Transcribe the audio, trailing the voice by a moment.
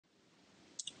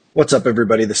What's up,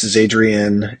 everybody? This is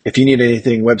Adrian. If you need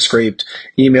anything web scraped,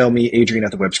 email me, Adrian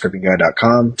at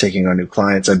thewebscrapingguy.com. Taking on new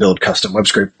clients, I build custom web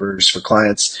scrapers for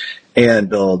clients and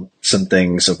build some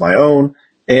things of my own.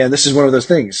 And this is one of those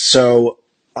things. So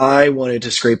I wanted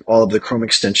to scrape all of the Chrome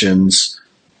extensions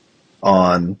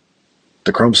on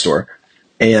the Chrome store.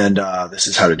 And this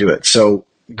is how to do it. So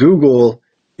Google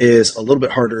is a little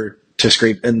bit harder to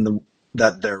scrape in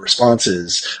that their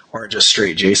responses aren't just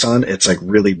straight JSON. It's like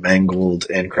really mangled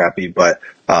and crappy, but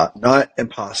not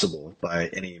impossible by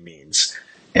any means.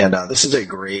 And this is a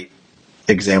great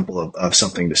example of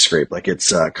something to scrape. Like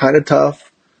it's kind of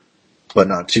tough, but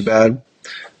not too bad.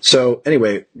 So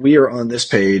anyway, we are on this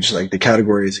page, like the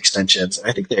categories, extensions.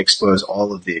 I think they expose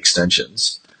all of the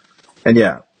extensions. And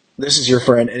yeah, this is your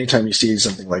friend. Anytime you see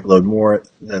something like load more,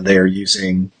 then they are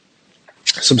using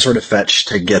some sort of fetch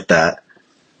to get that.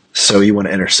 So you want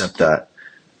to intercept that.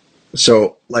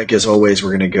 So like as always, we're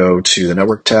going to go to the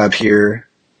network tab here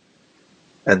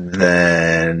and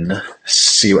then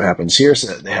see what happens here. So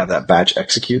that they have that batch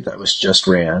execute that was just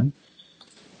ran.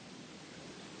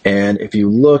 And if you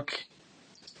look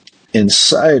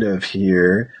inside of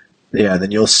here, yeah,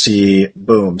 then you'll see,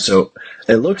 boom. So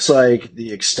it looks like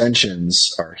the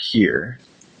extensions are here.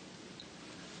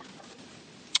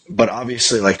 But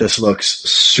obviously, like this looks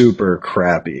super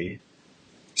crappy.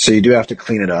 So you do have to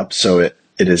clean it up so it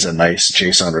is a nice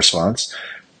JSON response.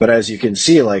 But as you can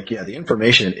see, like, yeah, the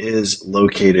information is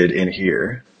located in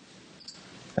here.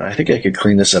 And I think I could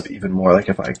clean this up even more. Like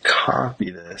if I copy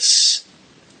this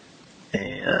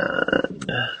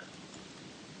and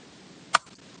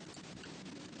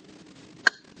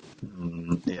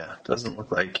yeah, doesn't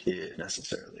look like it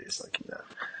necessarily is like that.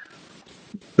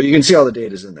 But you can see all the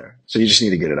data is in there. So you just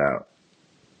need to get it out.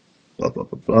 Blah, blah,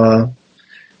 blah, blah.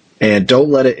 And don't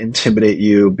let it intimidate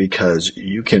you because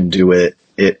you can do it.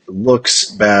 It looks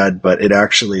bad, but it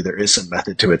actually, there is some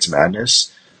method to its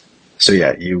madness. So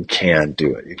yeah, you can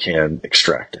do it. You can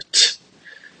extract it.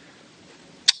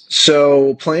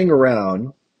 So playing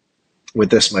around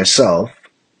with this myself,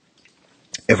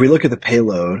 if we look at the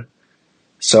payload,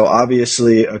 so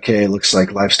obviously, okay, it looks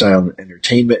like lifestyle and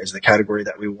entertainment is the category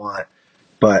that we want,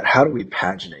 but how do we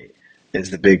paginate is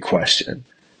the big question.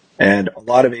 And a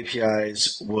lot of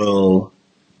APIs will,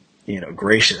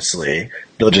 graciously,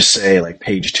 they'll just say like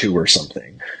page 2 or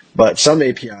something. But some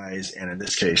APIs, and in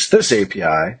this case, this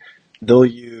API, they'll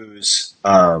use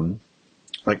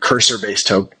like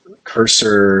cursor-based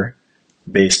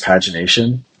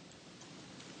pagination.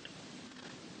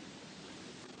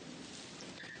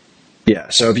 Yeah,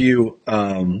 so if you,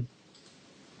 oh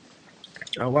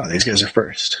wow, these guys are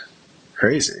first.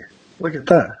 Crazy. Look at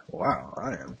that. Wow,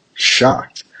 I am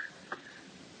shocked.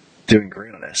 Doing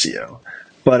great on SEO.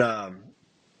 But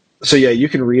so yeah, you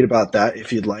can read about that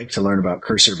if you'd like to learn about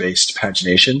cursor-based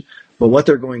pagination. But what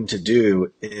they're going to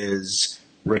do is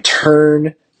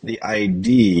return the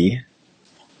ID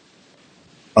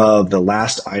of the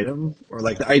last item, or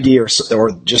like the ID or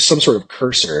just some sort of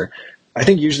cursor. I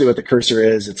think usually what the cursor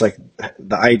is, it's like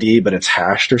the ID, but it's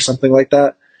hashed or something like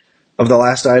that of the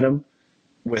last item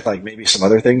with like maybe some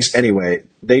other things. Anyway,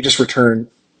 they just return,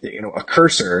 a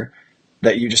cursor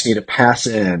that you just need to pass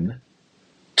in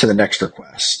to the next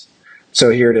request. So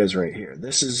here it is right here.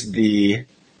 This is the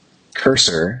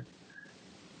cursor.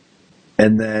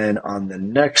 And then on the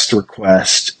next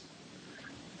request,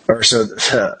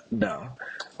 no,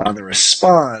 on the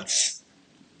response,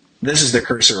 this is the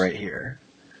cursor right here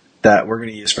that we're going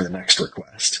to use for the next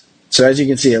request. So as you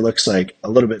can see, it looks like a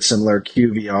little bit similar,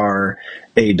 QVR,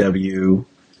 AW.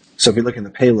 So if we look in the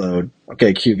payload,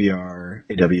 okay, QVR,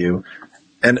 AW,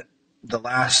 and the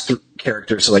last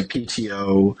characters, so like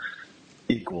PTO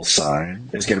equals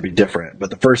sign, is going to be different, but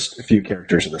the first few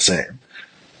characters are the same.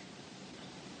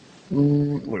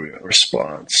 What do we got?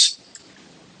 Response.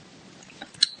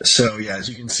 So yeah, as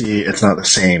you can see, it's not the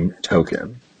same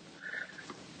token.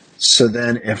 So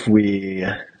then if we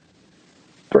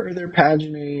further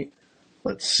paginate,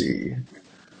 let's see.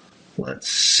 Let's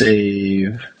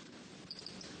save.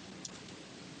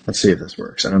 Let's see if this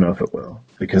works. I don't know if it will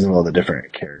because of all the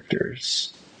different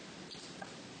characters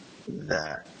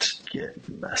that get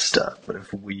messed up. But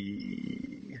if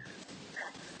we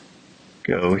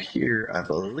go here, I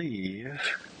believe,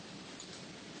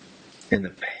 in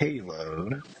the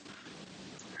payload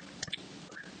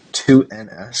to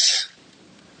NS.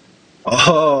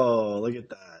 Oh, look at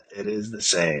that. It is the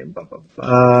same.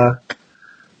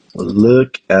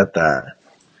 Look at that.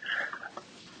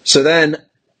 So then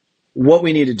what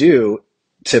we need to do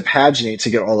to paginate to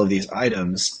get all of these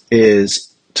items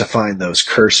is to find those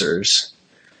cursors.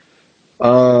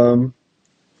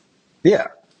 Yeah.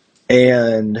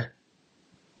 And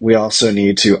we also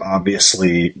need to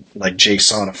obviously like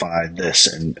JSONify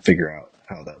this and figure out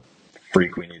how the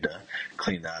freak we need to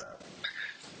clean that up.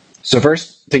 So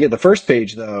first, to get the first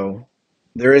page though,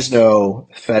 there is no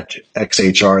fetch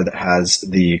XHR that has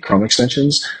the Chrome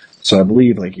extensions. So I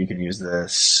believe like you can use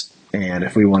this. And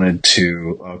if we wanted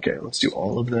to, okay, let's do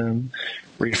all of them,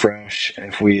 refresh.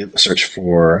 And if we search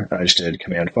for, I just did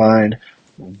command find,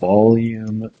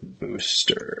 volume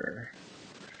booster,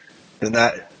 then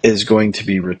that is going to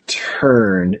be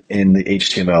returned in the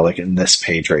HTML, like in this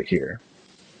page right here.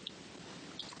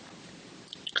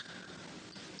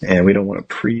 And we don't want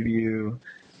to preview.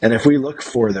 And if we look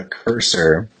for the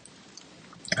cursor,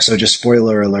 so just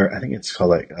spoiler alert, I think it's called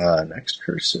like next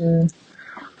cursor.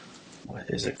 What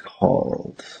is it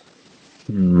called?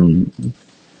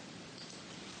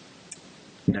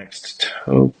 Next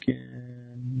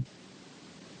token.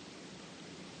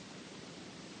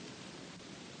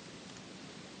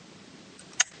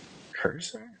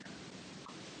 Cursor?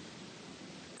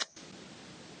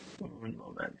 Un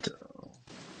momento.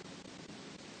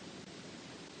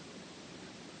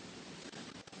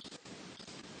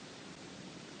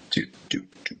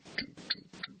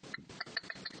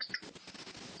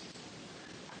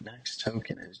 Next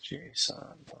token is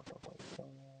JSON. Blah, blah, blah, blah.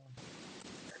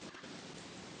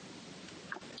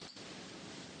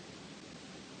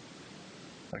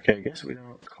 Okay, I guess we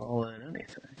don't call it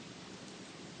anything.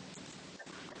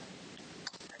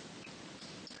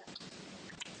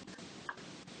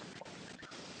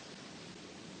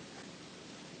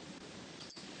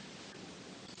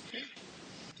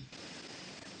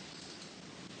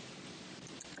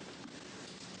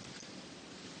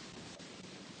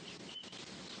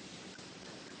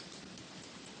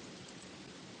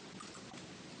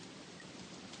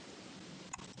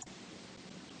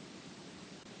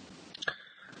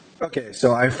 Okay,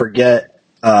 so I forget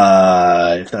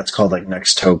if that's called like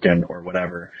next token or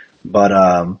whatever,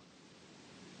 but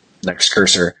next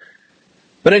cursor.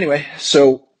 But anyway,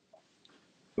 so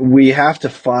we have to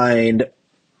find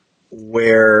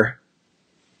where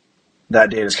that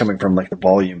data is coming from, like the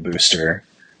volume booster.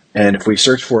 And if we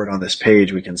search for it on this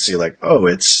page, we can see like, oh,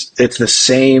 it's the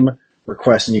same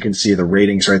request, and you can see the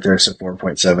ratings right there, so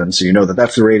 4.7. So you know that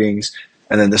that's the ratings,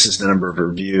 and then this is the number of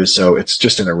reviews, so it's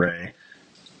just an array.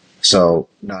 So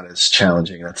not as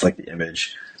challenging. That's like the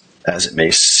image as it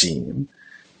may seem.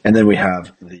 And then we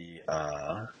have the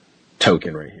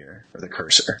token right here, or the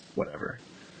cursor, whatever.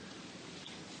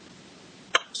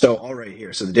 So all right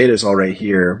here. So the data is all right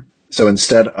here. So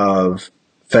instead of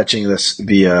fetching this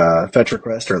via fetch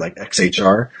request or like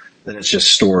XHR, then it's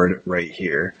just stored right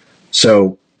here.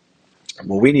 So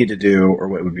what we need to do, or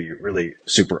what would be really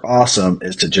super awesome,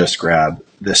 is to just grab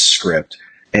this script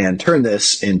and turn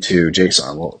this into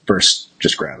JSON. Well, first,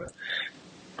 just grab it.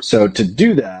 So to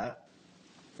do that,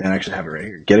 and I actually have it right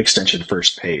here, get extension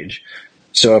first page.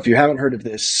 So if you haven't heard of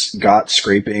this GOT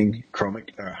scraping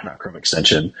not Chrome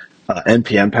extension,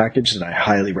 NPM package, then I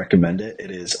highly recommend it.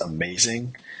 It is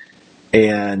amazing.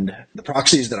 And the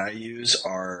proxies that I use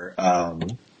are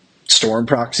Storm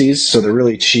proxies, so they're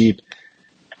really cheap,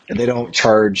 and they don't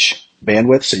charge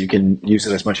bandwidth, so you can use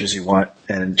it as much as you want,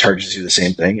 and it charges you the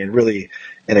same thing, and really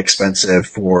inexpensive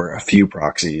for a few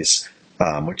proxies,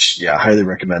 which, yeah, I highly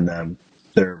recommend them.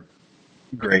 They're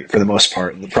great for the most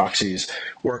part. The proxies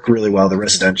work really well. The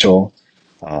residential,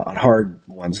 on hard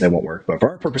ones, they won't work, but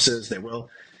for our purposes, they will.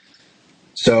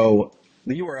 So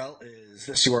the URL is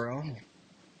this URL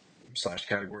 /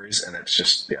 categories, and it's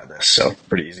just, yeah, this. So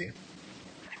pretty easy.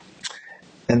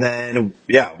 And then,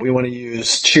 yeah, we want to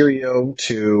use Cheerio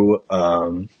to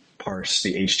parse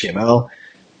the HTML.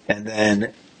 And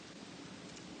then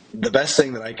the best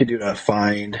thing that I could do to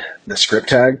find the script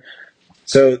tag.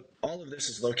 So all of this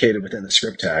is located within the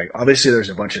script tag. Obviously, there's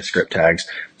a bunch of script tags.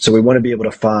 So we want to be able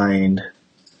to find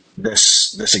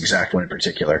this exact one in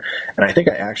particular. And I think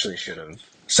I actually should have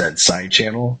said side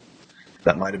channel.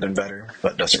 That might have been better,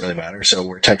 but doesn't really matter. So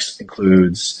where text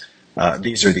includes,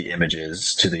 these are the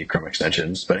images to the Chrome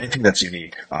extensions, but anything that's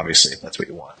unique, obviously, that's what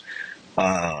you want.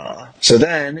 So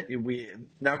then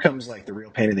now comes like the real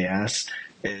pain in the ass,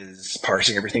 is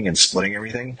parsing everything and splitting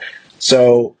everything.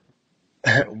 So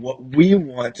what we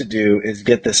want to do is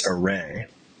get this array.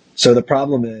 So the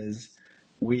problem is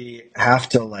we have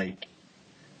to like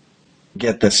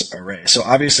get this array. So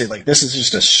obviously, like, this is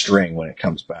just a string when it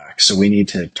comes back. So we need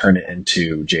to turn it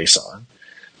into JSON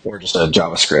or just a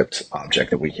JavaScript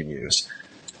object that we can use.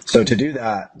 So to do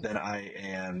that, then I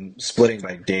am splitting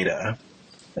by data.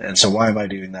 And so why am I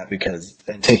doing that? Because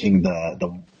I'm taking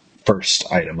the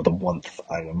first item, or the 1th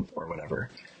item, or whatever.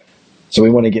 So we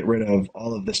want to get rid of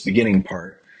all of this beginning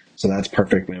part. So that's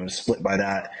perfect. We want to split by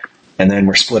that. and then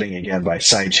we're splitting again by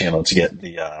side channel to get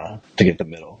the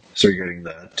middle. So you're getting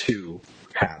the two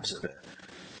halves of it.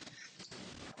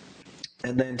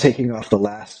 And then taking off the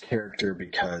last character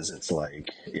because it's like,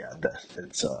 yeah,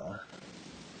 it's I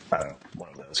don't know, one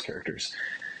of those characters.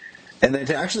 And then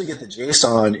to actually get the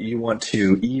JSON, you want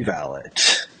to eval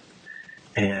it.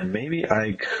 And maybe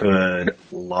I could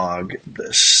log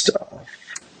this stuff.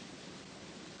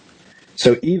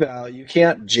 So eval, you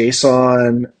can't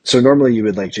JSON. So normally you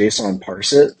would like JSON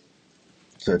parse it.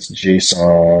 So it's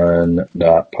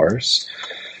JSON.parse.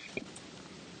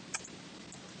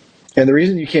 And the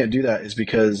reason you can't do that is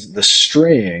because the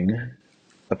string,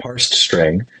 the parsed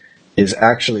string, is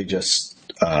actually just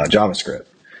JavaScript.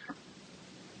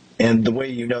 And the way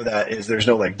you know that is there's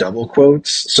no like double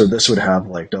quotes. So this would have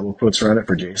like double quotes around it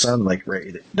for JSON, like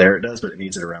right there it does, but it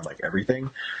needs it around like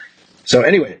everything. So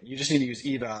anyway, you just need to use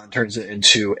eval and turns it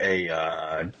into a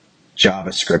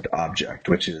JavaScript object,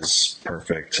 which is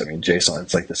perfect. I mean, JSON,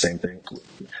 it's like the same thing.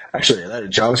 Actually, that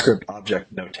JavaScript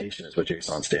object notation is what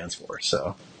JSON stands for.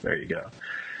 So there you go.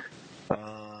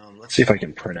 Let's see if I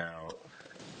can print out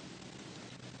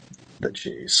the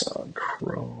JSON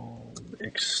Chrome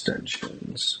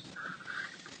extensions.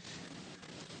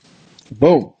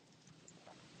 Boom.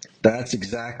 That's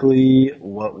exactly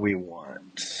what we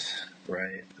want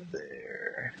right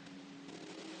there.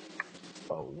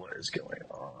 Oh, what is going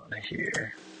on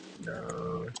here?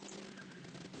 Node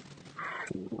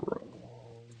Chrome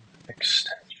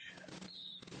extensions.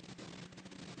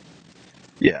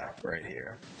 Yeah, right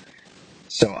here.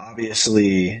 So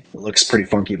obviously it looks pretty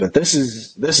funky, but this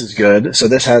is good. So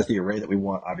this has the array that we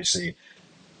want. Obviously,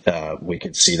 we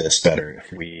could see this better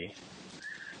if we.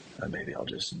 Maybe I'll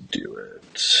just do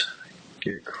it.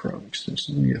 Get Chrome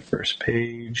extension, get first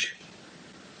page.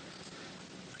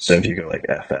 So if you go like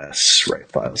fs,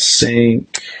 write file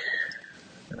sync,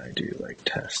 and I do like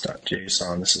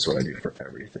test.json, this is what I do for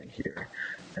everything here.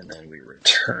 And then we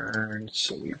return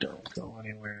so we don't go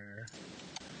anywhere.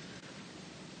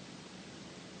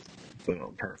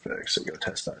 Boom, perfect. So we go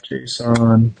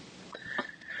test.json.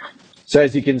 So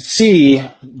as you can see,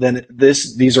 then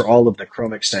these are all of the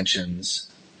Chrome extensions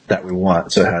that we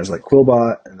want. So it has like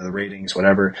Quillbot and the ratings,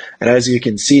 whatever. And as you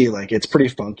can see, like it's pretty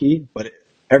funky, but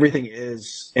everything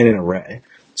is in an array.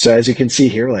 So as you can see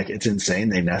here, like it's insane.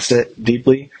 They nest it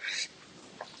deeply,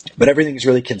 but everything is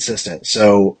really consistent.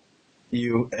 So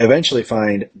you eventually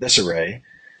find this array,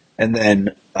 and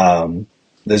then the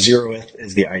 0th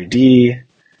is the ID,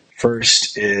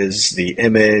 first is the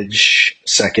image,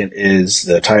 second is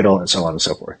the title, and so on and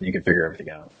so forth. You can figure everything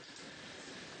out.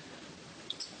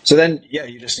 So then, yeah,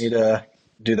 you just need to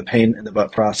do the pain in the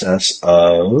butt process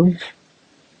of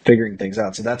figuring things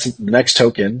out. So that's the next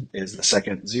token is the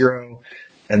second 0,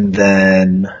 and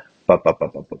then so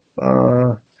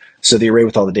the array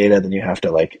with all the data. Then you have to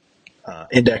like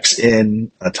index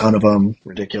in a ton of them,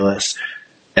 ridiculous,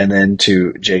 and then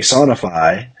to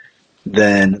JSONify.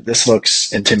 Then this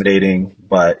looks intimidating,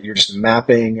 but you're just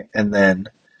mapping, and then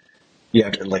you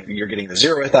have to like you're getting the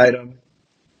 0th item,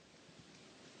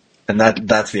 and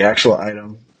that's the actual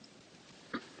item.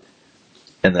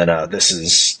 And then this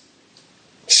is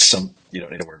you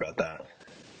don't need to worry about that.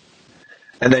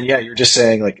 And then, yeah, you're just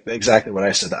saying like exactly what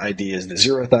I said. The ID is the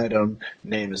 0th item,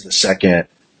 name is the second,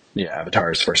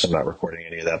 avatar is first. I'm not recording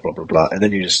any of that, blah, blah, blah. And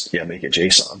then you just, make it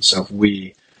JSON. So if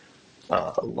we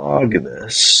log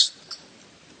this,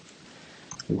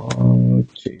 log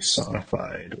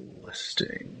JSONified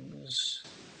listings.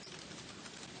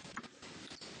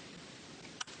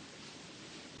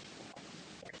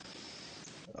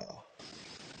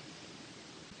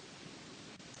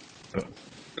 Boom.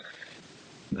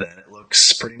 Then it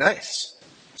looks pretty nice.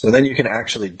 So then you can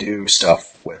actually do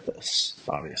stuff with this,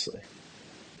 obviously.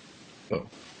 Boom.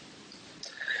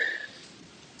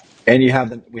 And we have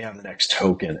the next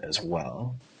token as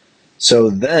well. So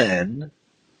then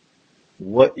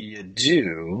what you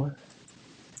do,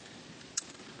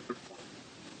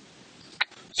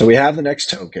 so we have the next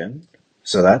token,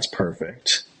 so that's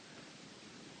perfect.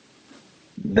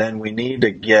 Then we need to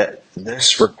get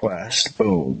this request.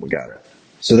 Boom, we got it.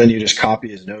 So then you just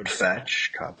copy as node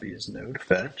fetch,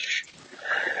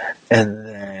 and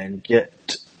then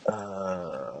get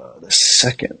the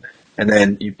second. And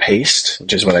then you paste,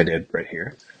 which is what I did right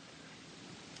here.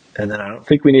 And then I don't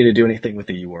think we need to do anything with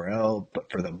the URL, but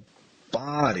for the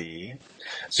body,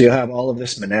 so you'll have all of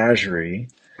this menagerie.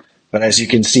 But as you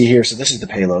can see here, so this is the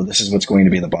payload. This is what's going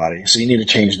to be in the body. So you need to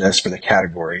change this for the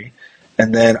category.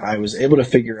 And then I was able to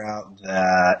figure out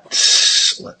that,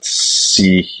 let's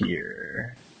see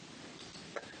here.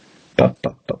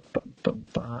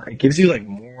 It gives you like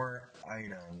more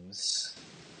items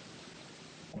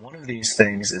one of these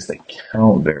things is the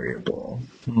count variable.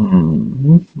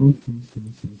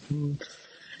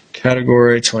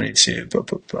 Category 22.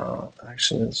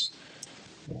 Actually, it's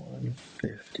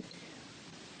 150.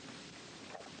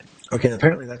 Okay,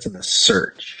 apparently that's in the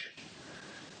search,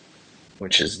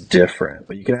 which is different.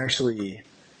 But you can actually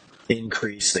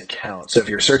increase the count. So if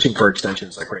you're searching for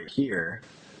extensions like right here,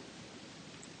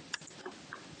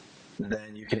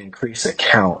 then you can increase the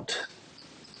count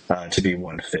to be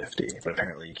 150. But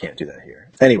apparently you can't do that here.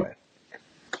 Anyway,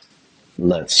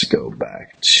 let's go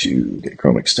back to get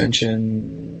Chrome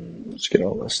extension. Let's get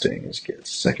all listings, get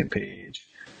second page.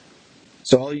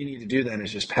 So all you need to do then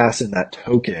is just pass in that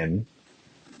token.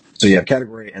 So you have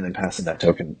category and then pass in that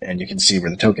token, and you can see where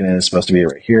the token is supposed to be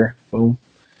right here. Boom.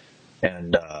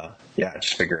 And yeah,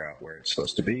 just figure out where it's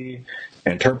supposed to be,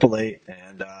 interpolate,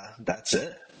 and that's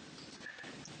it.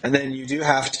 And then you do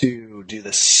have to do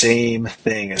the same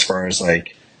thing as far as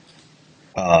like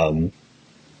a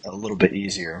little bit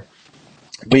easier.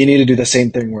 But you need to do the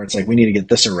same thing where it's like we need to get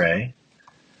this array.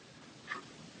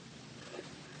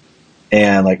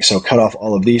 And like so cut off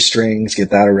all of these strings,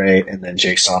 get that array, and then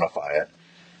JSONify it.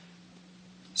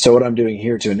 So what I'm doing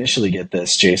here to initially get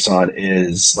this JSON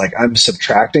is like I'm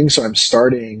subtracting, so I'm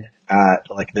starting at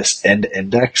like this end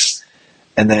index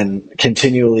and then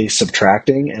continually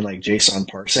subtracting and like JSON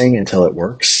parsing until it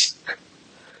works.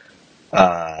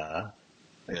 Yeah.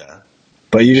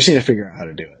 But you just need to figure out how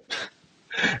to do it,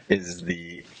 is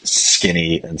the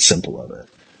skinny and simple of it.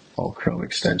 All Chrome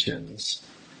extensions.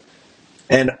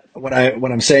 And what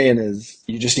I'm saying is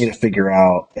you just need to figure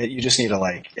out, you just need to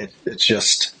like, it's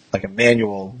just like a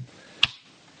manual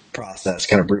process,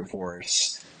 kind of brute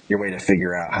force your way to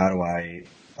figure out how do I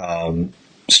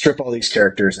strip all these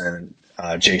characters and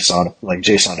JSON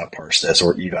to parse this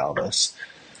or eval this.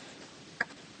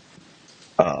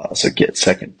 So get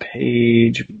second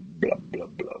page, blah, blah,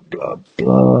 blah, blah,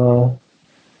 blah.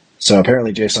 So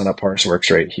apparently JSON to parse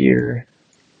works right here.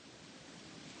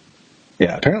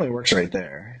 Yeah, apparently it works right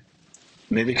there.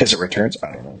 Maybe because it returns,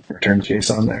 I don't know, returns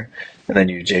JSON there. And then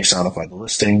you JSONify the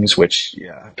listings, which,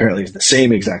 yeah, apparently is the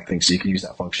same exact thing. So you can use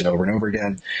that function over and over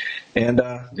again. And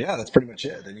yeah, that's pretty much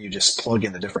it. Then you just plug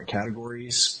in the different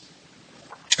categories.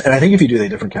 And I think if you do the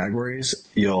different categories,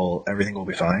 everything will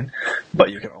be fine.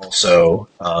 But you can also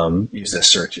use this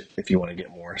search if you want to get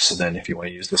more. So then if you want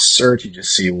to use this search, you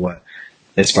just see what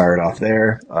is fired off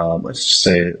there. Let's just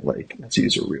say, like, let's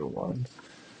use a real one.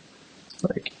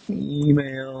 Like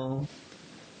email.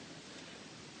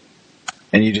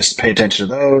 And you just pay attention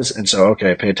to those. And so,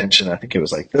 okay, pay attention. I think it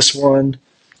was like this one.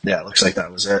 Yeah, it looks like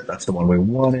that was it. That's the one we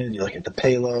wanted. You look at the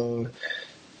payload.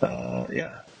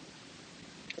 Yeah.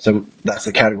 So that's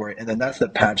the category. And then that's the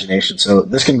pagination. So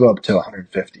this can go up to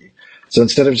 150. So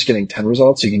instead of just getting 10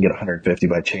 results, you can get 150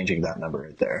 by changing that number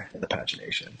right there in the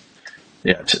pagination.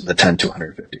 Yeah, the 10 to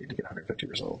 150 to get 150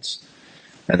 results.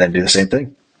 And then do the same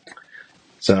thing.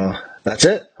 So that's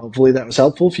it. Hopefully that was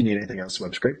helpful. If you need anything else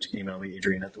web script, email me,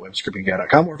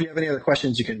 Adrian@thewebscriptingguy.com. Or if you have any other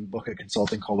questions, you can book a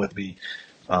consulting call with me.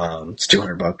 It's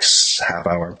 $200, half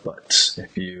hour. But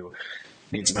if you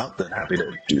need some help, then happy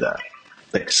to do that.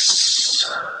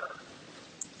 Thanks.